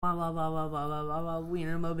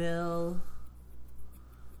Weinermobile.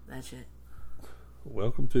 That's it.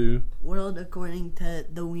 Welcome to World according to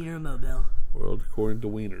the Weinermobile. World According to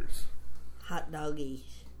Wieners. Hot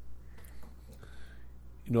doggies.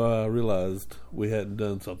 You know, I realized we hadn't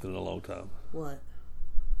done something in a long time. What?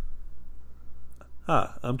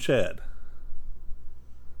 Hi, I'm Chad.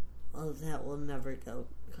 Oh, that will never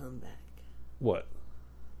come back. What?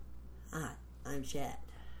 Hi, I'm Chad.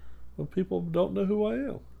 Well, people don't know who I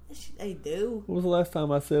am. Yes, they do. When was the last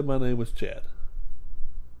time I said my name was Chad?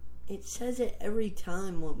 It says it every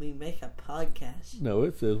time when we make a podcast. No,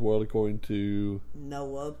 it says World According to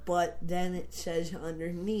Noah, but then it says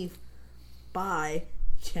underneath by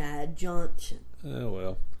Chad Johnson. Oh,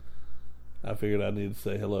 well. I figured I needed to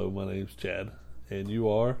say hello, my name's Chad. And you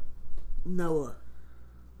are? Noah.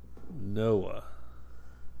 Noah.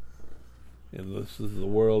 And this is the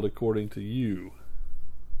world according to you.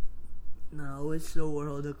 No, it's the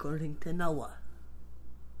world according to Noah.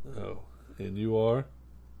 Oh, and you are?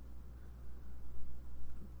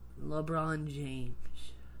 LeBron James.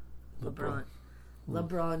 LeBron.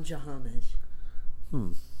 LeBron James.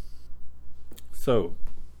 So.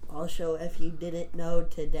 Also, if you didn't know,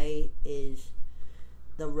 today is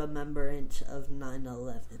the remembrance of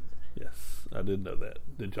 9/11. Yes, I did know that.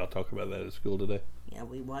 Did y'all talk about that at school today? Yeah,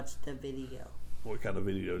 we watched the video. What kind of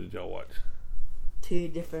video did y'all watch? 2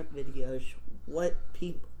 different videos. The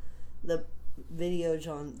videos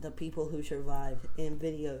on the people who survived, and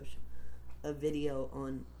a video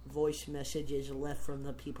on voice messages left from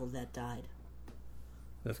the people that died.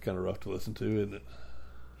 That's kind of rough to listen to, isn't it?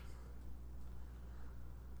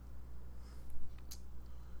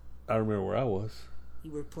 I remember where I was.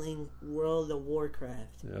 You were playing World of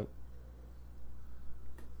Warcraft. Yep.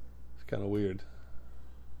 It's kind of weird.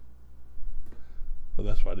 But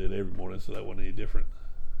that's what I did every morning, so that wasn't any different.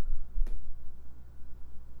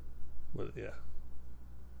 But yeah.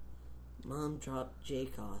 Mom dropped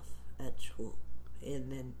Jake off at school, and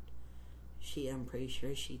then I'm pretty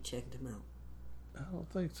sure she checked him out. I don't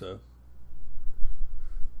think so.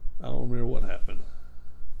 I don't remember what happened.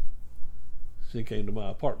 She came to my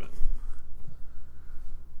apartment.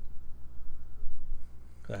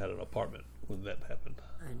 I had an apartment when that happened.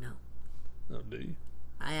 I know. Oh, do you?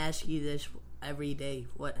 I ask you this every day,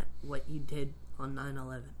 what you did on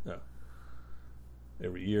 9/11. Oh.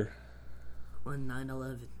 Every year? On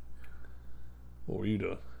 9/11. What were you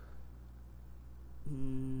doing?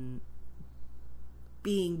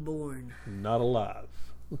 Being born. Not alive.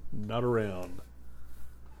 Not around.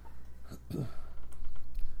 So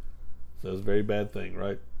it's a very bad thing,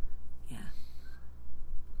 right? Yeah.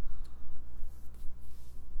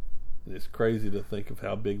 And it's crazy to think of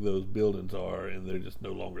how big those buildings are, and they're just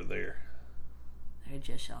no longer there. They're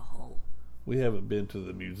just a hole. We haven't been to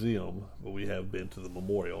the museum, but we have been to the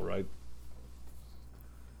memorial, right?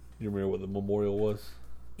 You remember what the memorial was?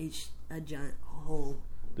 It's a giant hole.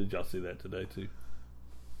 Did y'all see that today, too?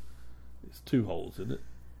 It's 2 holes, isn't it?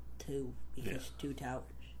 2, because 2 towers.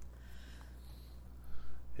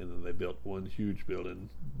 And then they built one huge building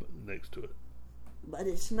next to it. But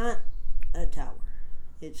it's not a tower.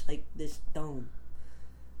 It's like this dome.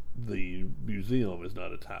 The museum is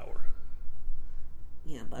not a tower.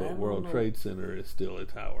 Yeah, but World Trade Center is still a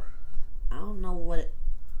tower. I don't know what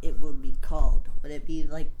it would be called. Would it be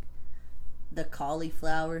like the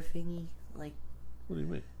cauliflower thingy? Like, what do you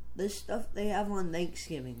mean? this stuff they have on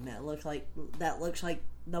Thanksgiving that looks like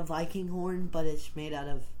the Viking horn, but it's made out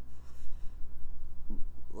of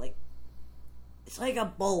it's like a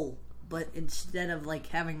bowl, but instead of like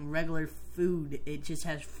having regular food, it just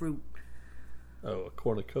has fruit. Oh, a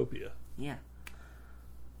cornucopia. Yeah.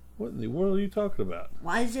 What in the world are you talking about?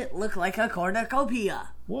 Why does it look like a cornucopia?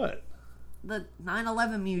 What? The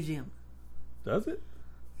 9/11 museum. Does it?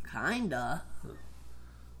 Kinda.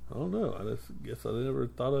 I don't know. I just guess I never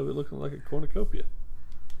thought of it looking like a cornucopia.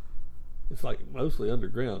 It's like mostly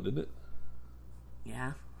underground, isn't it?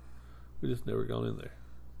 Yeah. We just never gone in there.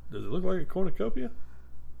 Does it look like a cornucopia?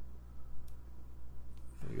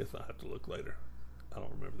 I guess I'll have to look later. I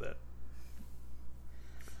don't remember that.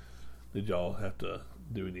 Did y'all have to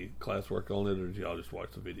do any classwork on it, or did y'all just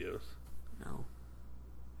watch the videos? No.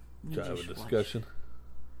 Did y'all have a discussion?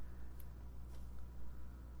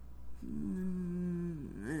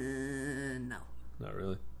 No. Not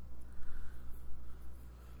really.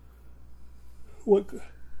 What?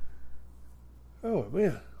 Oh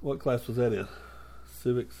man, what class was that in?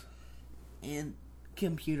 Civics And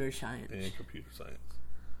computer science. and computer science.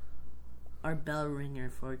 Our bell ringer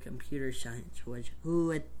for computer science was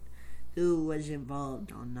who was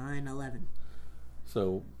involved on 9/11.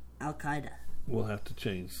 So Al Qaeda. We'll have to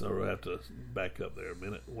change, or we'll have to back up there a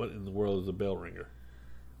minute. What in the world is a bell ringer?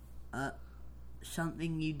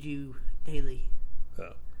 Something you do daily.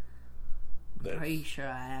 Oh. I'm pretty sure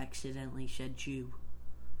I accidentally said Jew.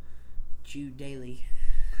 Jew daily.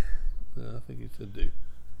 I think you said do.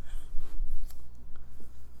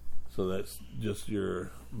 So that's just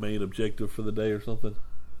your main objective for the day or something?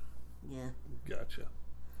 Yeah. Gotcha.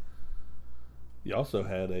 You also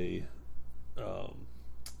had a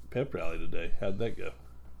pep rally today. How'd that go?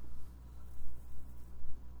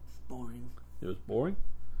 Boring. It was boring?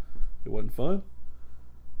 It wasn't fun?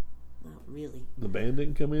 Not really. The band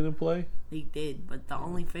didn't come in and play? They did, but the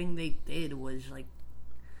only thing they did was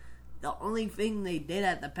the only thing they did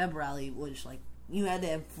at the pep rally was you had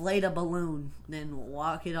to inflate a balloon, then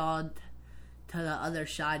walk it on to the other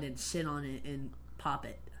side and sit on it and pop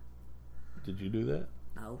it. Did you do that?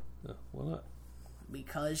 No. No. Why not?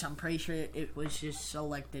 Because I'm pretty sure it was just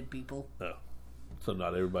selected people. Oh. So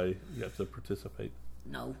not everybody got to participate?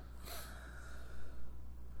 No.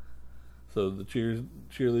 So the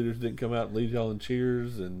cheerleaders didn't come out and lead y'all in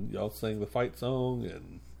cheers, and y'all sang the fight song,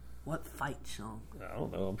 and... What fight song? I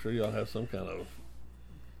don't know. I'm sure y'all have some kind of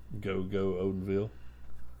go Odenville.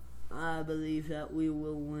 I believe that we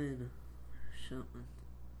will win. Something.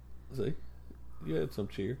 See? You had some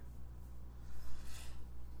cheer.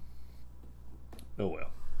 Oh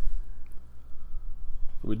well.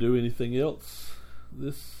 Did we do anything else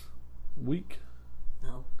this week?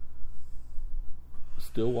 No.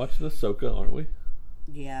 Still watching Ahsoka, aren't we?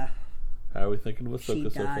 Yeah. How are we thinking of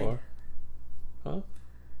Ahsoka so far? Huh?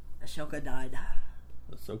 Ahsoka died.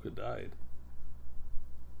 Ahsoka died.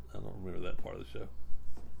 I don't remember that part of the show.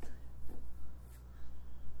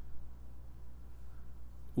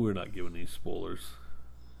 We're not giving any spoilers.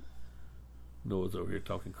 Noah's over here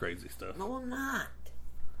talking crazy stuff. No, I'm not.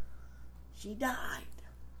 She died.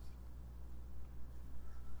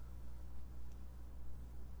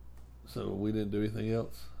 So we didn't do anything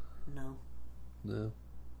else? No. No.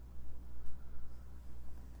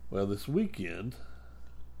 Well, this weekend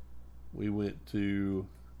we went to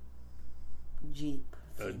Jeep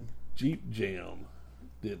a thing. Jeep jam,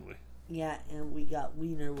 didn't we? Yeah, and we got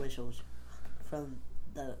wiener whistles from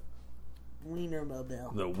the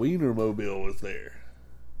Weinermobile. The Weinermobile was there.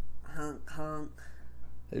 Honk honk.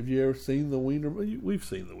 Have you ever seen the Weinermobile? We've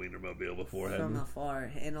seen the Weinermobile before, haven't From we?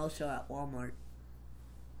 afar, and also at Walmart.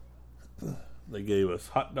 They gave us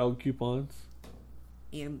hot dog coupons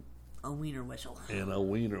And a wiener whistle. and a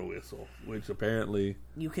wiener whistle, which apparently...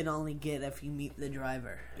 You can only get if you meet the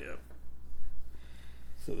driver. Yeah.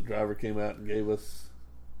 So the driver came out and gave us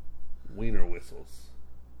wiener whistles.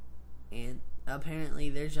 And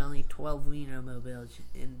apparently there's only 12 Weinermobiles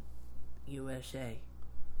in USA.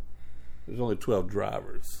 There's only 12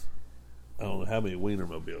 drivers. I don't know how many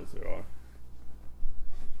Weinermobiles there are.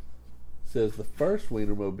 It says the first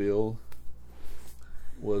Weinermobile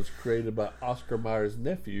was created by Oscar Mayer's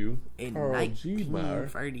nephew, In Carl G. Meyer,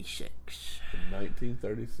 1936. in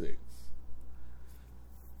 1936.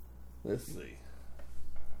 Let's see.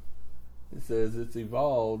 It says it's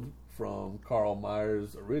evolved from Carl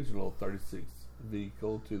Mayer's original 36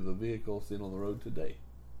 vehicle to the vehicle seen on the road today.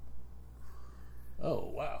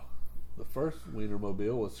 Oh, wow. The first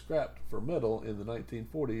Weinermobile was scrapped for metal in the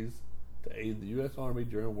 1940s to aid the U.S. Army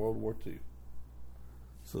during World War II.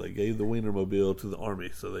 So they gave the Weinermobile to the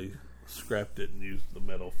Army, so they scrapped it and used the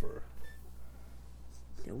metal for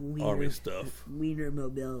The Army stuff.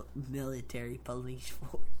 Weinermobile Military Police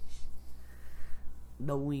Force.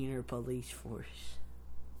 The Wiener Police Force.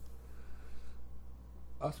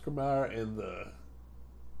 Oscar Mayer and the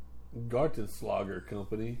Gartenschlager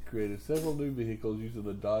Company created several new vehicles using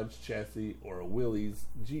a Dodge chassis or a Willys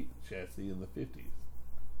Jeep chassis in the 50s.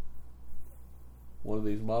 One of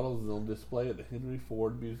these models is on display at the Henry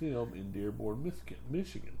Ford Museum in Dearborn,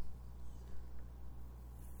 Michigan.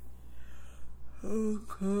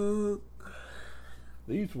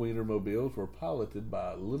 These Weinermobiles were piloted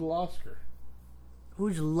by Little Oscar,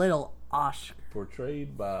 Who's Little Oscar?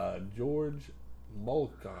 portrayed by George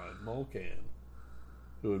Mulcan,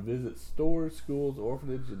 who would visit stores, schools,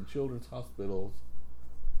 orphanages, and children's hospitals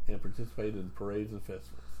and participate in parades and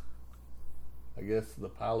festivals. I guess the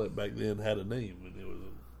pilot back then had a name, and it was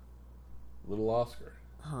Little Oscar.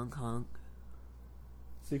 Honk honk.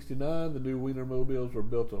 69, the new Weinermobiles were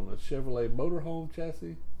built on a Chevrolet motorhome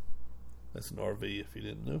chassis. That's an RV, if you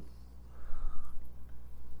didn't know.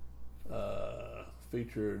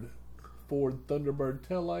 Featured Ford Thunderbird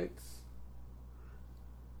taillights.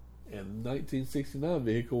 And the 1969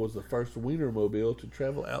 vehicle was the first Weinermobile to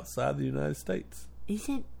travel outside the United States.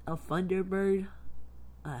 Isn't a Thunderbird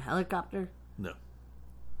a helicopter? No.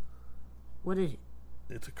 What is it?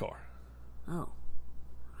 It's a car. Oh.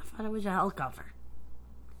 I thought it was a helicopter.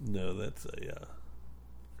 No, that's a...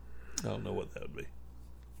 I don't know what that would be.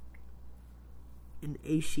 An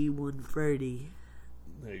AC-130.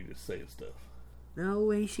 Now you're just saying stuff.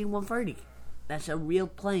 No, AC-130. That's a real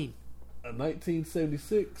plane. A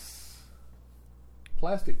 1976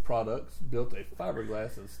 Plastic Products built a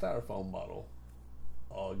fiberglass and styrofoam model,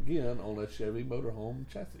 again on a Chevy motorhome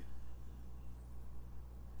chassis.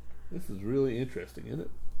 This is really interesting, isn't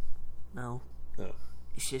it? No. No.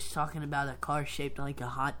 It's just talking about a car shaped like a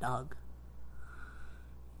hot dog.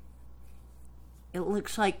 It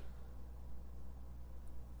looks like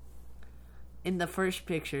in the first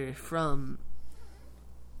picture from...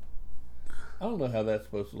 I don't know how that's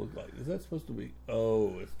supposed to look like. Is that supposed to be...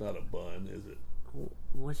 Oh, it's not a bun, is it?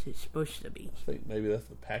 What's it supposed to be? I think maybe that's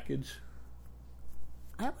the package.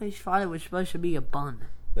 I always thought it was supposed to be a bun.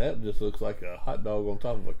 That just looks like a hot dog on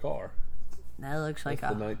top of a car. That looks like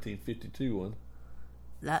that's the 1952 one.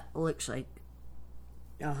 That looks like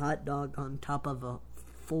a hot dog on top of a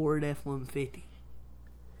Ford F-150.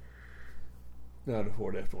 Not a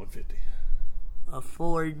Ford F-150. A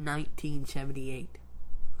Ford 1978.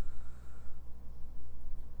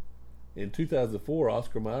 In 2004,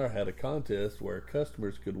 Oscar Mayer had a contest where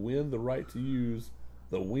customers could win the right to use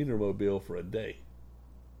the Weinermobile for a day.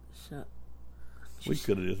 So, we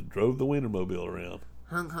could have just drove the Weinermobile around.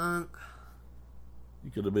 Honk honk.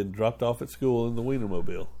 You could have been dropped off at school in the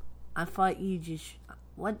Weinermobile. I thought you just...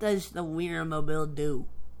 What does the Weinermobile do?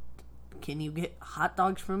 Can you get hot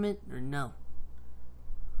dogs from it or no?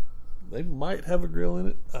 They might have a grill in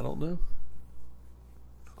it. I don't know.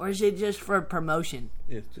 Or is it just for promotion?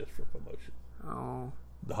 It's just for promotion. Oh.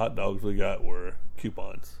 The hot dogs we got were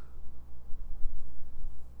coupons.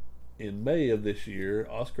 In May of this year,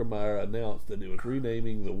 Oscar Mayer announced that it was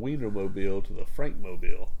renaming the Weinermobile to the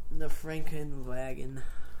Frankmobile. The Frankenwagen.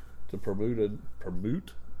 To promote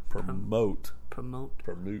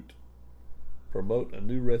a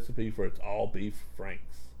new recipe for its all-beef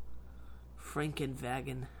Franks.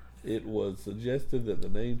 Frankenwagen. It was suggested that the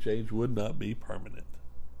name change would not be permanent.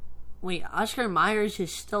 Wait, Oscar Myers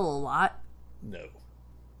is still alive? No.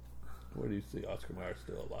 Where do you see Oscar Mayer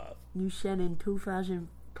still alive? You said in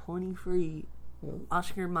 2023,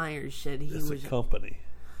 Oscar Myers said he was... It's a company.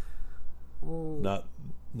 Oh. Not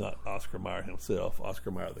Oscar Mayer himself. Oscar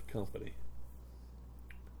Mayer the company.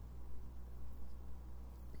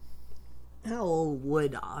 How old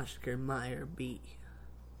would Oscar Mayer be?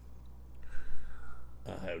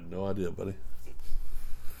 I have no idea, buddy.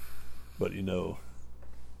 But you know,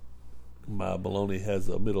 my baloney has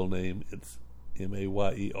a middle name. It's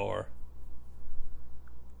Mayer.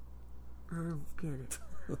 I don't get it.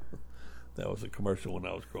 That was a commercial when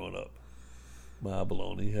I was growing up. My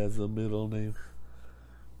baloney has a middle name.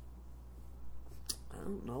 I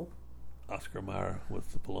don't know. Oscar Mayer was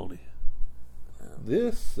the baloney.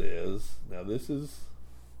 This says, now this is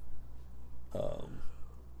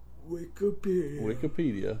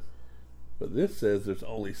Wikipedia, but this says there's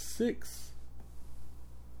only 6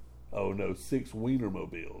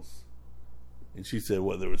 Weinermobiles. And she said,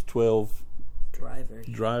 there was 12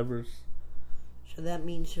 drivers. So that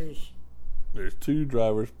means there's 2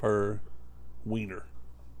 drivers per Wiener.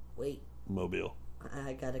 Wait. Mobile.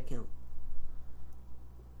 I gotta count.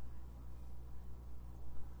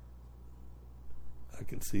 I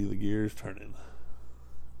can see the gears turning.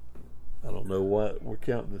 I don't know what we're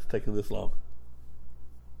counting. It's taking this long.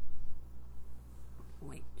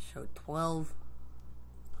 Wait, so 12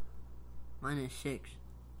 minus 6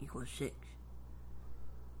 equals 6.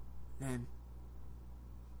 Then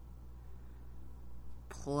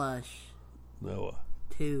plus Noah.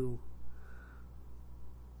 2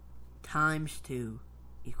 times 2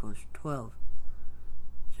 equals 12.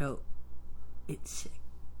 So it's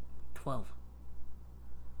 12.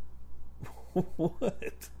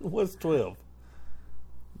 What? What's 12?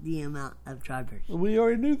 The amount of drivers. We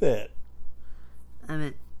already knew that. I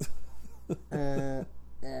meant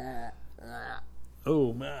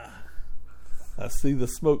oh my. I see the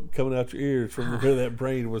smoke coming out your ears from where that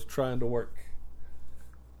brain was trying to work.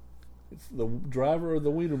 It's the driver of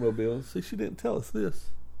the Weinermobile. See, she didn't tell us this.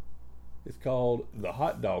 It's called the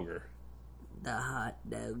Hot Dogger. The Hot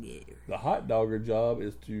Dogger. The Hot Dogger job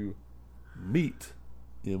is to meet,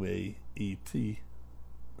 M-A-E-T,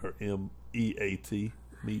 or M-E-A-T,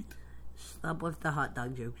 meet. Stop with the hot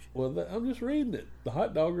dog jokes. Well, I'm just reading it. The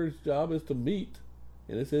Hot Dogger's job is to meet,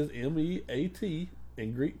 and it says M-E-A-T,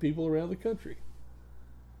 and greet people around the country.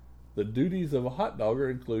 The duties of a hot dogger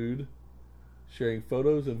include sharing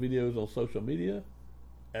photos and videos on social media,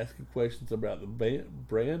 asking questions about the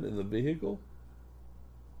brand and the vehicle,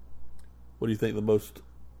 What do you think the most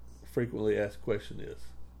frequently asked question is?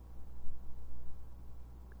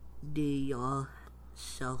 Do y'all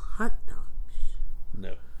sell hot dogs?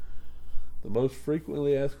 No. The most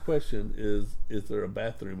frequently asked question is there a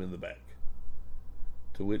bathroom in the back?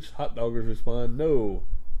 To which hot doggers respond, no,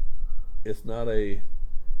 it's not a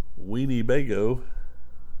weenie bago.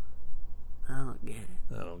 I don't get it.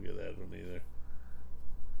 I don't get that one either.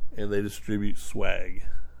 And they distribute swag.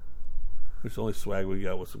 Which the only swag we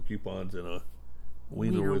got was some coupons and a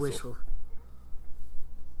wiener whistle.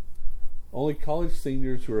 Only college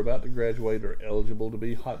seniors who are about to graduate are eligible to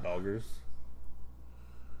be hot doggers.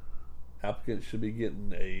 Applicants should be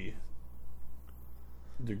getting a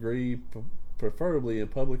degree, preferably in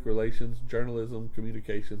public relations, journalism,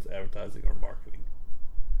 communications, advertising, or marketing.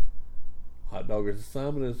 Hot doggers'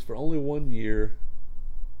 assignment is for only 1 year.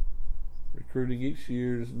 Recruiting each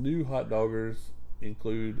year's new hot doggers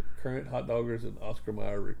include current hot doggers and Oscar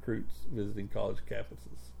Mayer recruits visiting college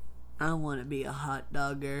campuses. I want to be a hot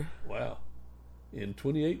dogger. Wow. In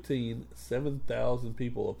 2018, 7,000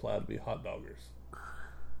 people applied to be hot doggers.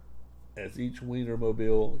 As each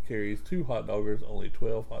Weinermobile carries 2 hot doggers, only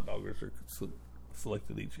 12 hot doggers are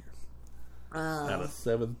selected each year. Out of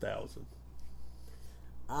 7,000.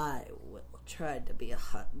 I will try to be a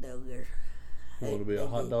hot dogger. You want to be a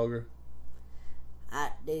hot dogger?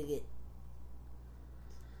 I dig it.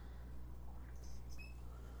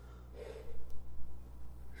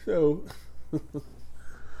 So,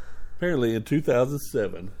 apparently in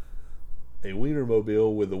 2007, a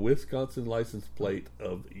Weinermobile with a Wisconsin license plate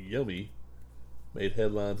of Yummy made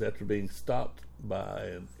headlines after being stopped by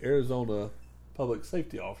an Arizona public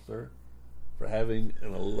safety officer for having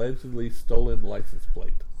an allegedly stolen license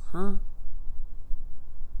plate. Huh?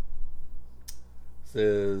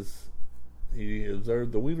 Says he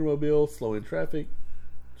observed the Weinermobile slowing traffic,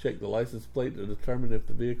 checked the license plate to determine if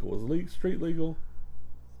the vehicle was street legal.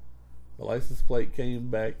 The license plate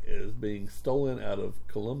came back as being stolen out of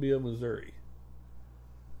Columbia, Missouri.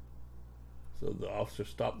 So the officer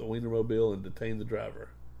stopped the Weinermobile and detained the driver.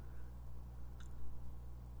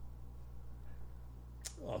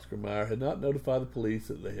 Oscar Mayer had not notified the police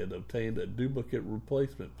that they had obtained a duplicate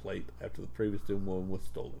replacement plate after the previous one was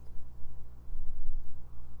stolen.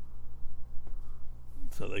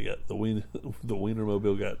 So they got the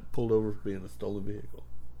Weinermobile got pulled over for being a stolen vehicle.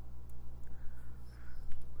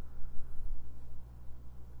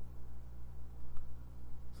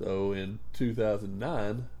 So in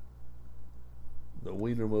 2009, the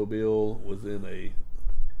Weinermobile was in a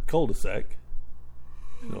cul-de-sac.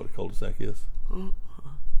 You know what a cul-de-sac is? You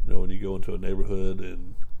know when you go into a neighborhood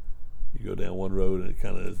and you go down one road and it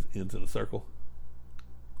kind of ends in a circle?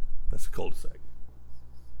 That's a cul-de-sac. It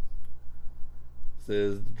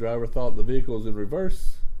says the driver thought the vehicle was in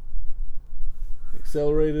reverse,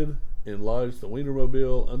 accelerated, and lodged the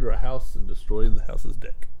Weinermobile under a house and destroyed the house's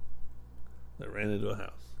deck. They ran into a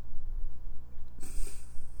house.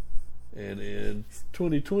 And in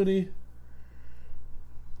 2020,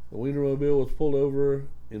 the Weinermobile was pulled over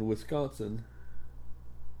in Wisconsin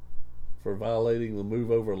for violating the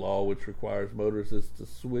move over law, which requires motorists to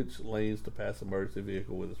switch lanes to pass emergency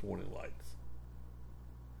vehicle with its warning lights.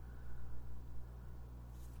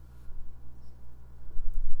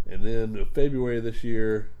 And then in February of this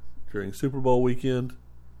year, during Super Bowl weekend,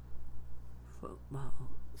 Football.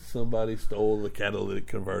 somebody stole the catalytic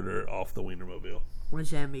converter off the Weinermobile. What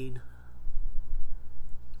does that mean?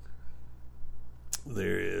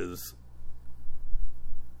 There is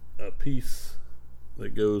a piece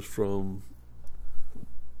that goes from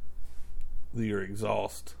your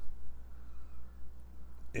exhaust,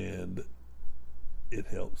 and it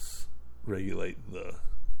helps regulate the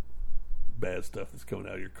bad stuff that's coming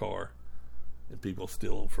out of your car, and people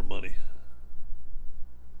steal them for money.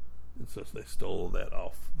 And so they stole that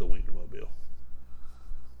off the Weinermobile.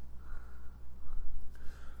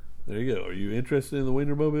 There you go. Are you interested in the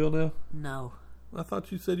Weinermobile now? No. I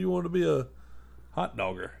thought you said you wanted to be a hot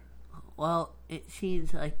dogger. Well, it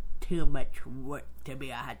seems like too much work to be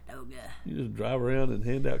a hot dogger. You just drive around and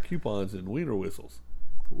hand out coupons and wiener whistles.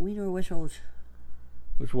 Wiener whistles.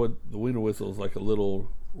 Which what the wiener whistle is like a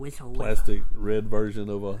little Whistle. plastic red version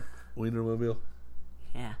of a Weinermobile.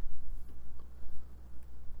 Yeah.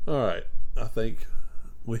 All right. I think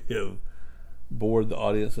we have bored the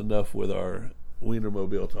audience enough with our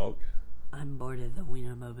Weinermobile talk. I'm bored of the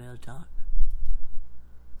Weinermobile talk.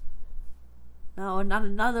 No, not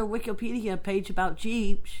another Wikipedia page about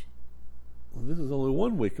Jeeps. Well, this is only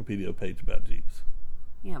one Wikipedia page about Jeeps.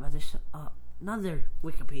 Yeah, but there's another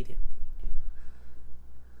Wikipedia.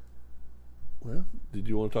 Well, did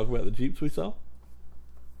you want to talk about the Jeeps we saw?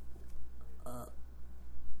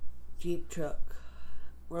 Jeep truck.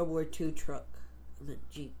 World War II truck. The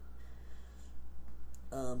Jeep.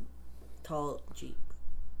 Tall Jeep.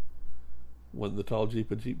 Wasn't the tall Jeep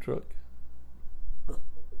a Jeep truck?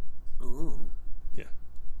 Oh. Yeah.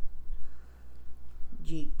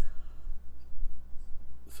 Jeep.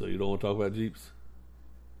 So you don't want to talk about Jeeps?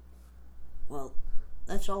 Well,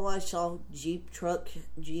 that's all I saw. Jeep truck,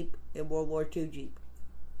 Jeep, and World War II Jeep.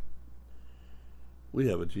 We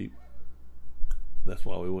have a Jeep. That's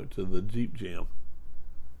why we went to the Jeep Jam.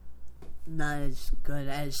 Not as good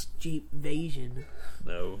as Jeep Invasion.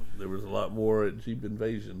 No, there was a lot more at Jeep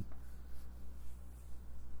Invasion.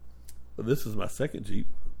 But this is my second Jeep.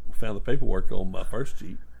 Found the paperwork on my first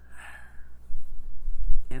Jeep.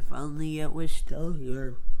 If only it was still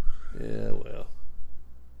here. Yeah, well,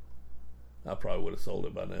 I probably would have sold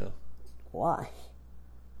it by now. Why?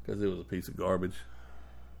 Because it was a piece of garbage.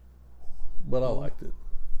 But I liked it.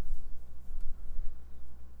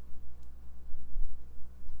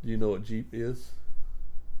 Do you know what Jeep is?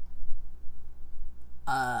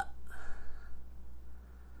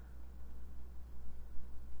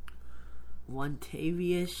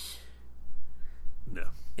 Ontavious No.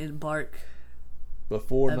 Embark.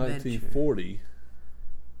 Before Adventure. 1940,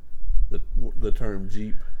 the term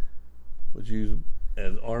Jeep was used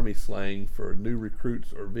as Army slang for new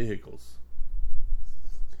recruits or vehicles.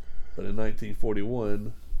 But in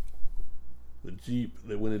 1941, the Jeep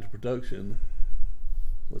that went into production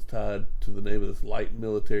was tied to the name of this light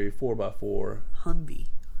military 4x4 Humvee.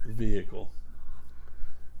 vehicle.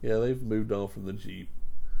 Yeah, they've moved on from the Jeep.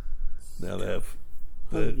 Now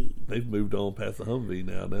Humvee. they've moved on past the Humvee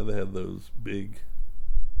now. Now they have those big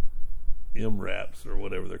MRAPs or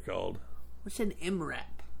whatever they're called. What's an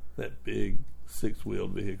MRAP? That big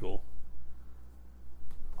 6-wheeled vehicle.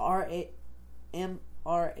 MRAP? I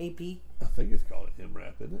think it's called an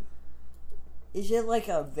MRAP, isn't it? Is it like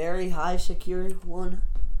a very high security one?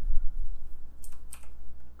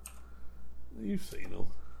 You've seen them.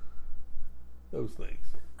 Those things.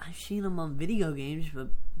 I've seen them on video games, but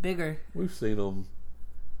bigger. We've seen them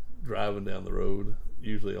driving down the road,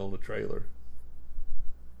 usually on a trailer.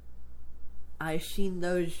 I've seen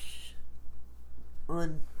those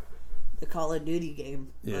on the Call of Duty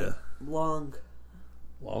game. Yeah. Longer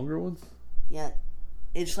ones? Yeah.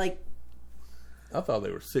 It's like, I thought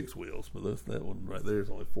they were 6 wheels, but that one right there is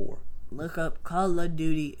only 4. look up Call of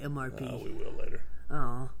Duty MRP. Oh, we will later.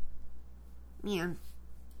 Oh. Man.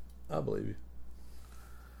 I believe you.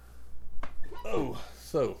 Oh,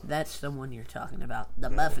 so. That's the one you're talking about. The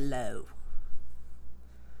buffalo.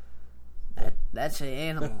 That's an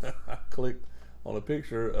animal. I clicked on a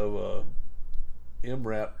picture of a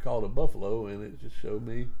MRAP called a buffalo, and it just showed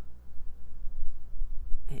me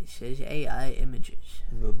It says AI images.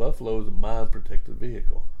 the buffalo is a mine-protected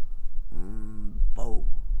vehicle. Boom, boom,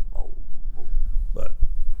 boom, But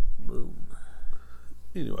boom.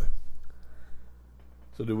 anyway,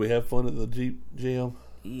 so did we have fun at the Jeep Jam?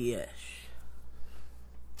 Yes.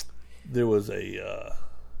 There was a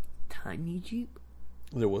Tiny Jeep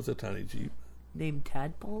tiny Jeep, named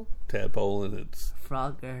Tadpole? Tadpole, and it's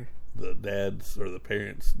Frogger. the dad's or the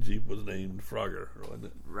parents' Jeep was named Frogger, wasn't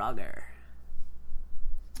it? Frogger.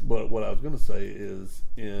 But what I was going to say is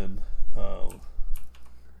in, I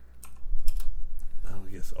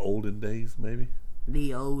guess olden days maybe,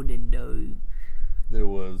 The olden days. there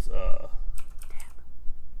was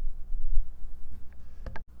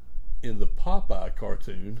in the Popeye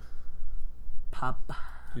cartoon. Popeye.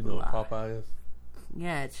 You know what Popeye is?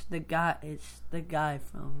 Yeah, it's the guy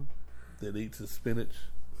from... That eats his spinach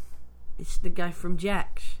It's the guy from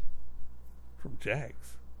Jack's. from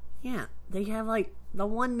Jack's. Yeah, they have like... The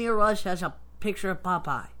one near us has a picture of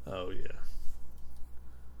Popeye. Oh, yeah.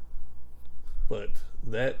 But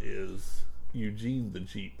that is Eugene the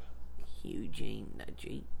Jeep. Eugene the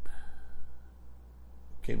Jeep.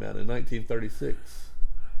 Came out in 1936.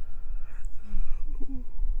 That's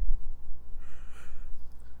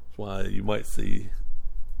why you might see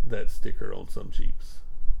that sticker on some Jeeps.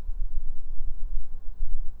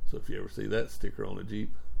 So if you ever see that sticker on a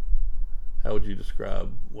Jeep, how would you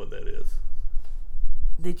describe what that is?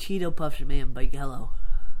 The Cheeto Puffs man, but yellow.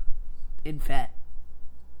 And fat.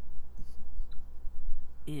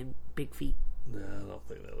 And big feet. Nah, I don't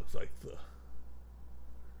think that looks like the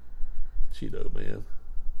Cheeto Man.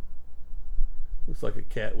 Looks like a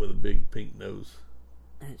cat with a big pink nose.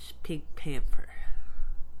 That's Pink Panther.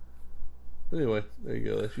 But anyway, there you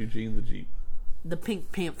go. That's Eugene the Jeep. The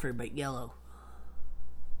Pink Panther, but yellow.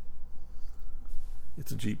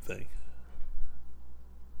 It's a Jeep thing.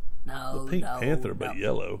 No, The Pink Panther, but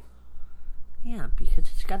yellow. Yeah, because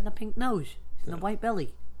it's got the pink nose and the white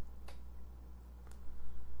belly.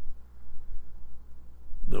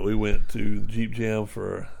 So we went to the Jeep Jam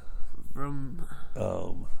for Fun.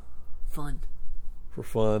 For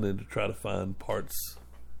fun and to try to find parts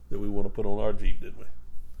that we want to put on our Jeep, didn't we?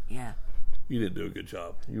 Yeah. You didn't do a good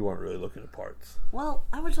job. You weren't really looking at parts. Well,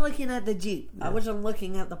 I was looking at the Jeep. Yeah. I wasn't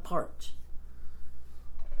looking at the parts.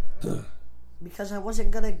 Because I wasn't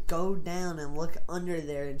going to go down and look under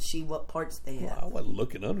there and see what parts they have. Well, I wasn't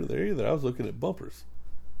looking under there either. I was looking at bumpers.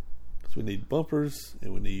 Because we need bumpers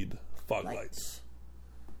and we need fog lights.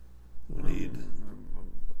 We need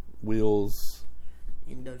wheels.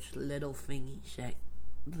 And those little thingies,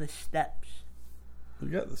 the steps. We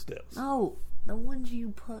got the steps. No, the ones you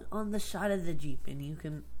put on the side of the Jeep and you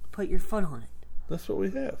can put your foot on it. That's what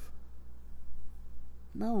we have.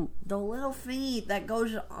 No, the little thingy that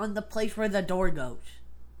goes on the place where the door goes.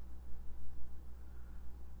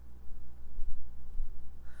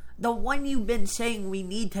 The one you've been saying we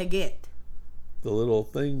need to get. The little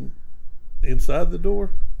thing inside the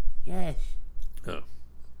door? Yes. Oh.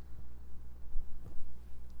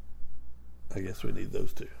 I guess we need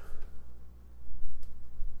those two.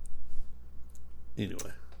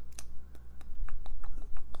 Anyway.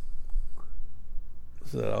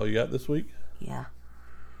 Is that all you got this week? Yeah.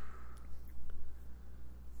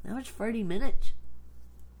 That was 30 minutes.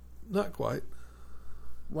 Not quite.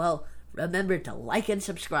 Well, remember to like and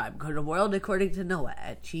subscribe. Go to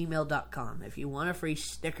worldacccordingtonoah@gmail.com if you want a free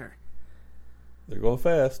sticker. They're going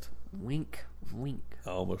fast. Wink, wink. I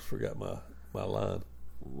almost forgot my line.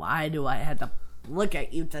 Why do I have to look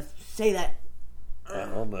at you to say that? I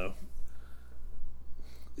don't know.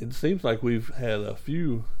 It seems like we've had a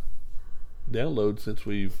few new downloads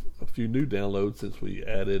since we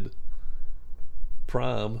added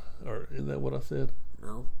Prime, or isn't that what I said?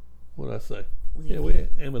 No. What did I say? Yeah, we had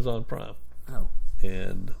Amazon Prime. Oh.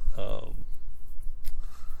 And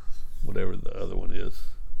whatever the other one is.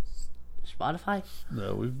 Spotify?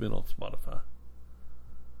 No, we've been on Spotify.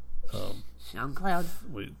 SoundCloud?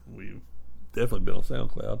 We've definitely been on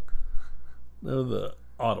SoundCloud. No, the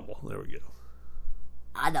Audible. There we go.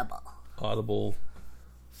 Audible,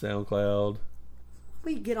 SoundCloud.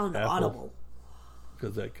 We get on Apple, Audible.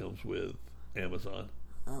 Because that comes with Amazon.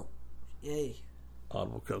 Oh, yay.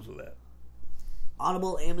 Audible comes with that.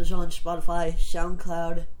 Audible, Amazon, Spotify,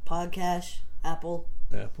 SoundCloud, Podcast, Apple.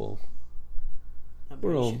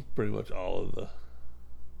 We're on pretty much all of the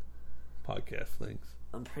podcast things.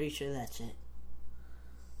 I'm pretty sure that's it.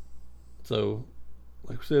 So,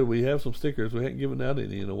 like I said, we have some stickers. We haven't given out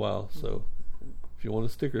any in a while. So, if you want a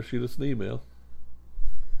sticker, shoot us an email.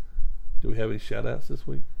 Do we have any shout-outs this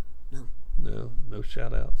week? No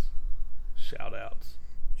shout-outs. Shout-outs.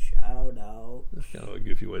 Shout-out. That's kind of a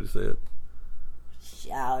goofy way to say it.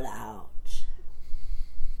 Shout-out.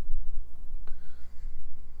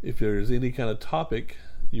 If there's any kind of topic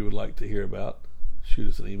you would like to hear about, shoot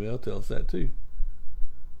us an email. Tell us that too.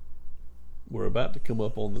 We're about to come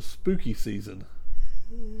up on the spooky season.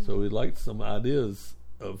 So we'd like some ideas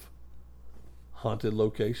of haunted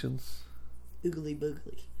locations. Oogly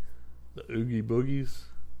boogly. The Oogie Boogies.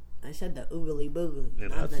 I said the oogly boogly, and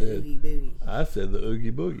not the oogie boogies. I said the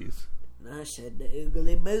Oogie Boogies. And I said the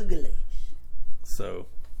oogly booglies. So,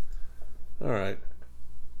 alright.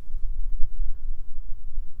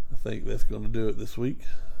 I think that's going to do it this week.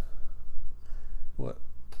 What?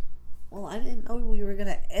 Well, I didn't know we were going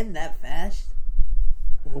to end that fast.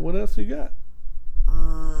 Well, what else you got?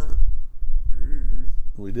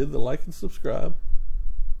 We did the like and subscribe.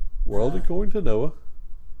 World According to Noah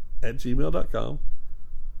 @gmail.com.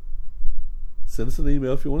 Send us an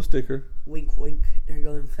email if you want a sticker. Wink, wink. They're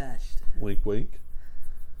going fast. Wink, wink.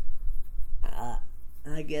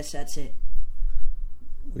 I guess that's it.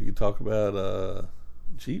 We could talk about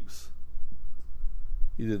Jeeps.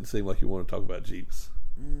 You didn't seem like you wanted to talk about Jeeps.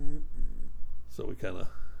 So we kind of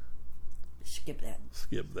skip that.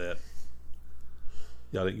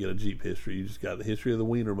 Y'all didn't get a Jeep history. You just got the history of the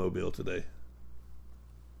Weinermobile today.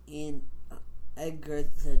 And Edgar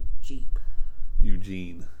the Jeep.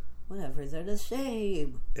 Eugene. Whatever, they're the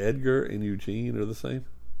same. Edgar and Eugene are the same?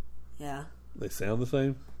 Yeah. They sound the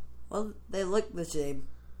same? Well, they look the same.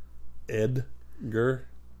 Edgar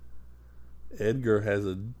has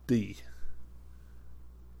a D.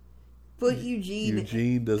 Put Eugene.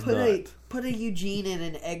 Eugene does not. Put a Eugene and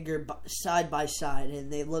an Edgar side by side,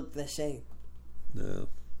 and they look the same. No.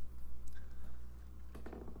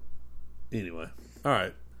 Anyway, all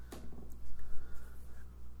right.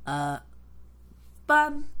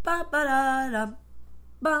 Bum ba ba da dum,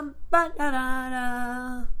 bum ba da da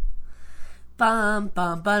da, bum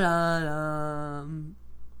bum ba da dum,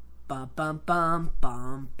 bum bum bum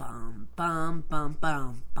bum bum bum bum bum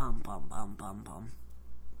bum bum bum bum bum.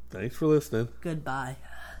 Thanks for listening. Goodbye.